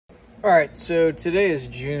Alright, so today is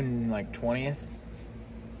June, 20th?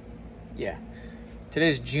 Yeah.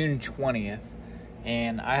 Today's June 20th,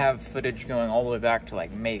 and I have footage going all the way back to,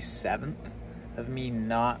 May 7th of me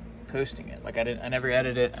not posting it. I never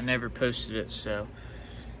edited it, I never posted it, so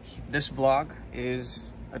this vlog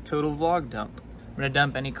is a total vlog dump. I'm gonna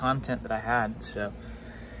dump any content that I had, so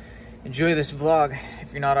enjoy this vlog.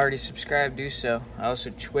 If you're not already subscribed, do so. I also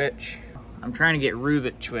Twitch. I'm trying to get Rube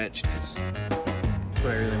at Twitch, because that's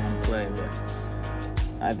what I really want to play, but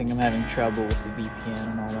I think I'm having trouble with the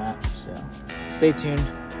VPN and all that, so stay tuned.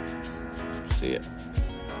 See ya.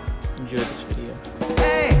 Enjoy this video.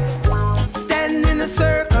 Hey, stand in a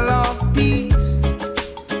circle of peace,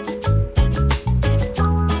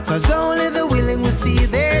 'cause only the willing will see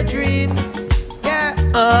their dreams. Yeah.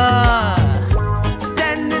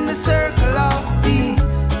 Stand in the circle of peace.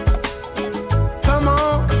 Come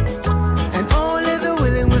on, and only the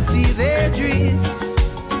willing will see their dreams.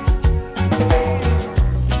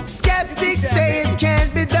 Skeptics say it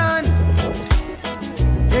can't be done.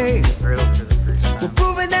 Hey, we're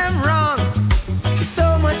proving them wrong. It's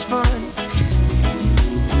so much fun.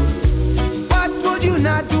 What would you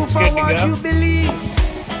not do for what you believe?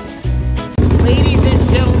 Ladies and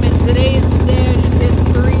gentlemen, today is the day I just hit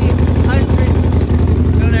 300.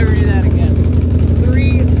 Don't ever do that again.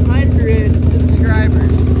 300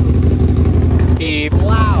 subscribers. Keep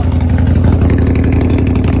loud.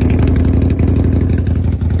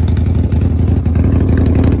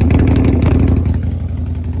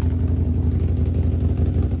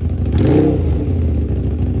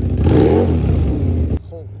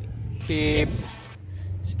 Holy beep.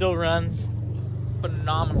 Still runs.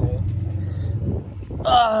 Phenomenal.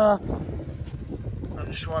 I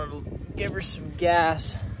just wanted to give her some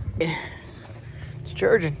gas. It's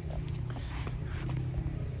charging.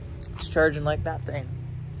 It's charging like that thing.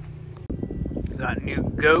 Got new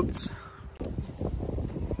goats.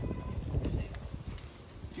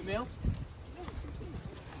 2 males?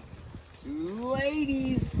 2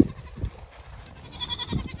 ladies.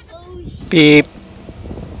 Oh, beep.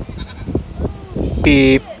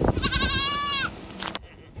 Beep.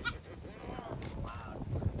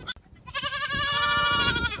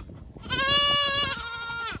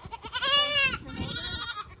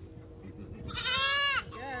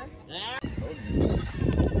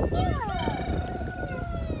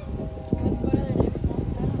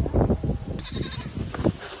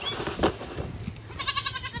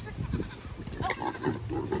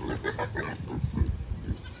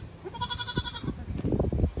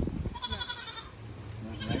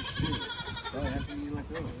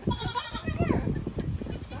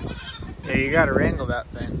 Yeah, you gotta wrangle that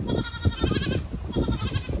thing.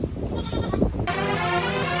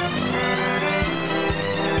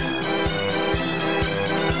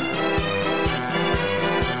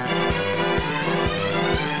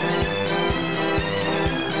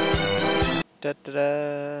 Da da da.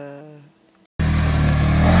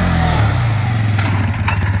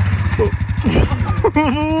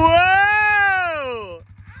 Whoa!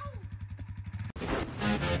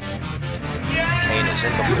 Pain is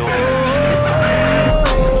in the building.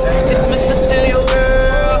 It's Mr. Steal Your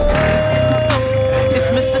Girl. It's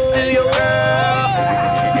Mr. Steal Your Girl.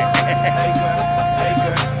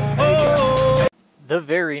 The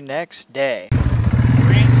very next day.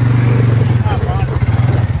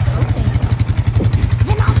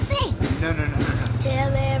 No.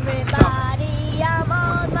 Tell everybody I'm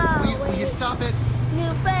on my way. Will you stop it?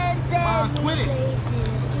 New friends and quit new it.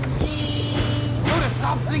 places to see. Loda,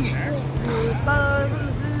 stop singing. With new fun,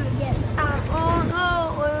 yes, I'm on the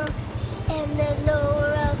way. And there's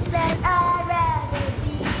nowhere else that I'd rather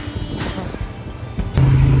be.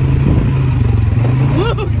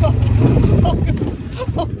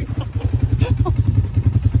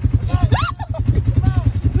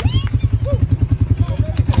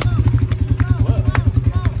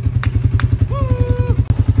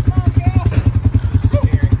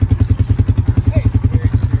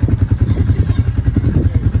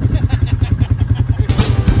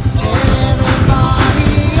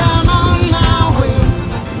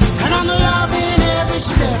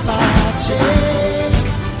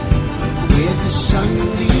 With the sun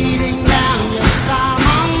beating down, yes, I'm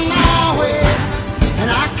on my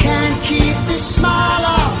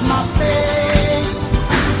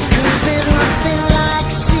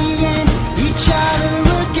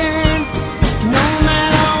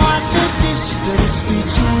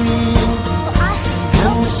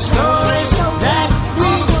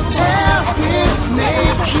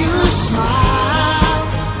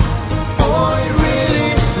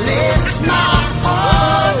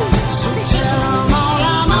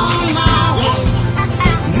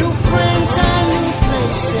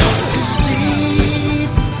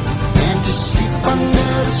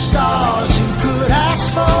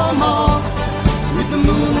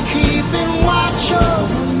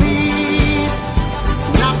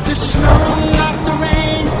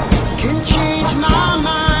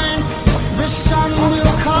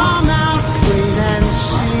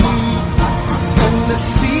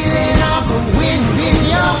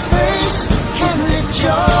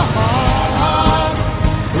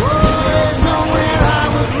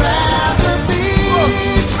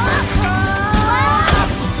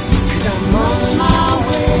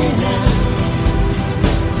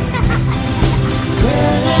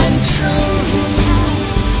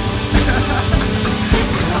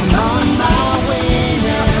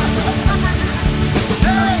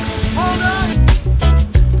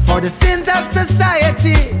of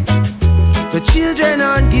society. The children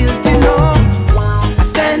aren't guilty, no. I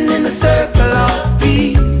stand in the circle of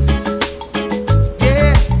peace.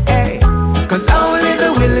 Yeah, hey. 'Cause only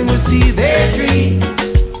the willing will see their dreams.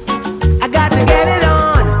 I got to get it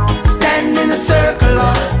on. Stand in the circle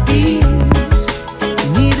of peace.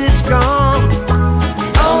 Need is strong.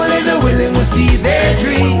 Only the willing will see their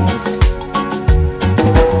dreams.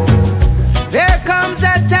 There comes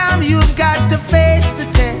a time you've got to face the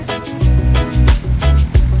test,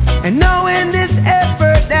 and knowing this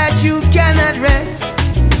effort that you cannot rest.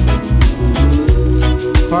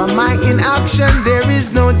 For my inaction there is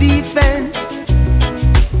no defense.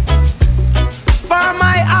 For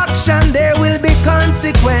my action there will be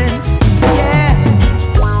consequence. Yeah,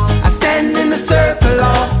 I stand in the circle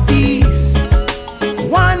of peace.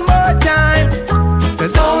 One more time,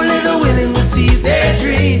 'cause only the willing will see their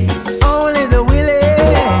dreams. Only the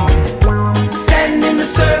willing. Stand in the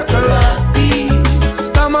circle of peace.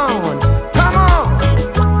 Come on, come on.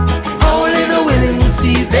 Only the willing will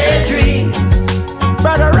see their dreams.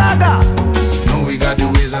 Brother Raga. Know we got the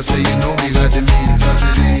ways, I say you know we got the means. I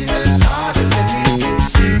say